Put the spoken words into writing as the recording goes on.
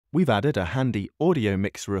we've added a handy audio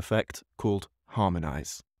mixer effect called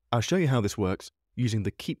Harmonise. I'll show you how this works using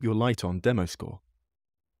the Keep Your Light On demo score.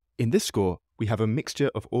 In this score, we have a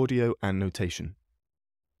mixture of audio and notation.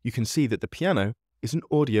 You can see that the piano is an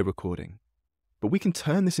audio recording, but we can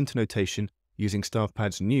turn this into notation using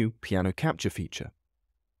StaffPad's new piano capture feature.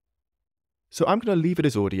 So I'm going to leave it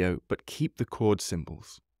as audio, but keep the chord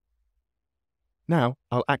symbols. Now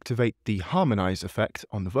I'll activate the Harmonise effect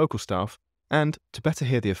on the vocal staff, and to better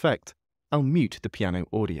hear the effect, I'll mute the piano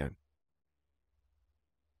audio.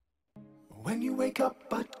 When you wake up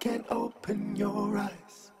but can't open your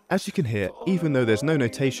eyes. As you can hear, even though there's no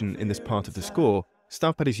notation in this part of the score,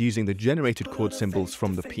 StaffPad is using the generated chord symbols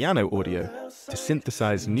from the piano audio to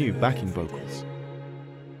synthesize new backing vocals.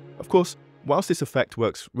 Of course, whilst this effect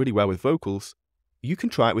works really well with vocals, you can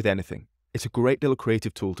try it with anything. It's a great little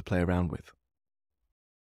creative tool to play around with.